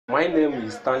My name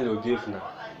is Stanley Obiefuna,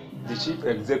 the Chief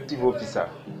Executive Officer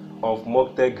of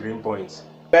MorgTech Greenpoint.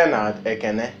 Bernard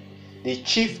Ekene, the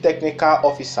Chief Technical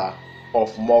Officer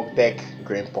of MorgTech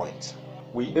Greenpoint.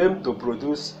 We aim to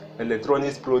produce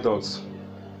electronics products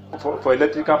for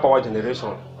electrical power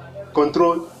generation,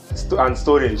 control and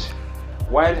storage,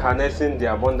 while harnessing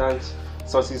the abundant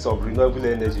sources of renewable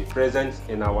energy present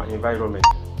in our environment.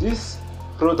 These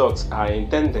products are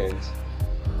intended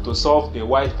to solve a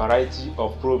wide variety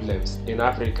of problems in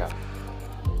Africa,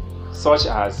 such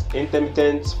as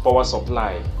intermittent power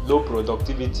supply, low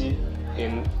productivity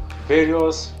in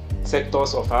various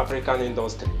sectors of African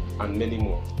industry, and many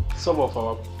more. Some of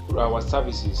our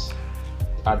services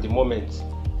at the moment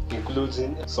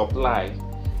including supply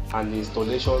and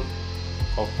installation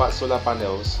of solar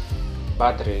panels,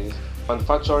 batteries,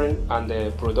 manufacturing and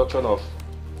the production of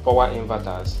power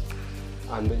inverters,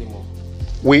 and many more.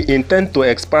 We intend to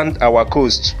expand our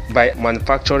coast by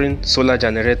manufacturing solar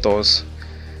generators,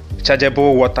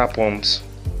 chargeable water pumps,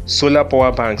 solar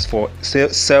power banks for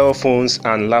cell phones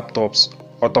and laptops,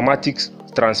 automatic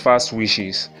transfer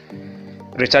switches,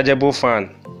 rechargeable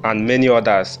fan, and many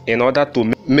others in order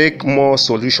to make more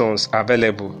solutions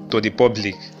available to the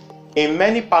public. In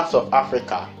many parts of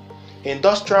Africa,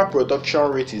 industrial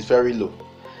production rate is very low.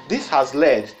 This has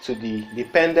led to the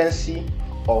dependency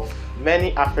of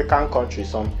many African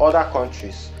countries on other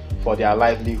countries for their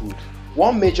livelihood.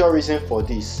 One major reason for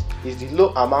this is the low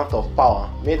amount of power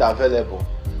made available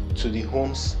to the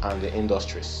homes and the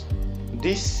industries.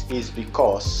 This is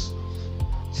because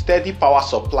steady power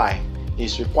supply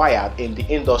is required in the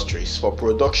industries for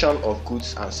production of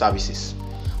goods and services.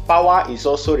 Power is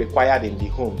also required in the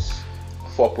homes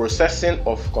for processing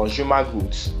of consumer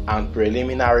goods and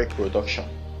preliminary production.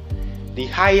 The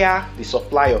higher the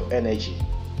supply of energy,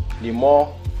 the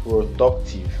more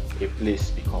productive a place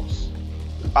becomes.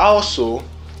 Also,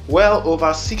 well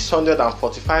over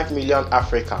 645 million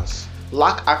Africans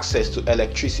lack access to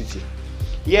electricity.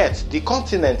 Yet, the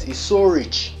continent is so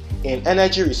rich in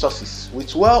energy resources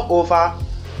with well over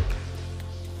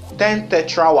 10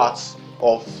 tetrawatts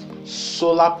of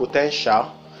solar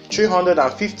potential,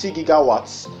 350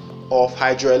 gigawatts of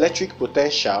hydroelectric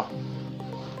potential,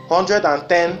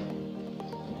 110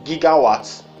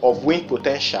 gigawatts of wind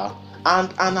potential,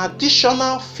 and an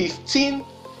additional 15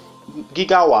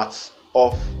 gigawatts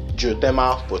of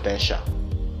geothermal potential.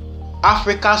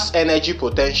 Africa's energy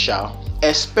potential,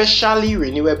 especially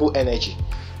renewable energy,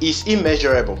 is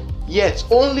immeasurable, yet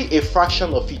only a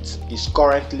fraction of it is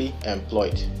currently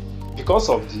employed. Because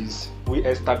of this, we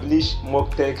established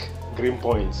MorgTech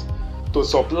Greenpoint to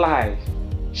supply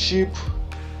cheap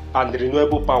and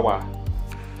renewable power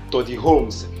to the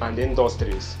homes and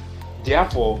industries,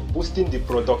 therefore boosting the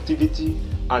productivity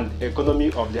and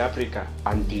economy of the Africa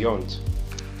and beyond.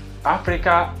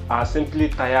 Africa are simply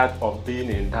tired of being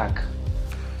in dark.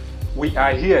 We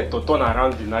are here to turn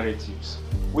around the narratives.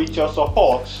 With your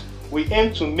support, we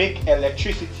aim to make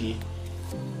electricity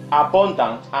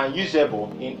abundant and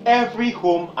usable in every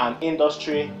home and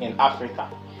industry in Africa,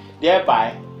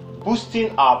 thereby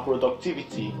boosting our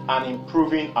productivity and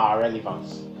improving our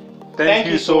relevance. Thank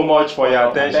you so much for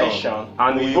your attention,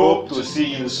 and we hope to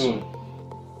see you soon.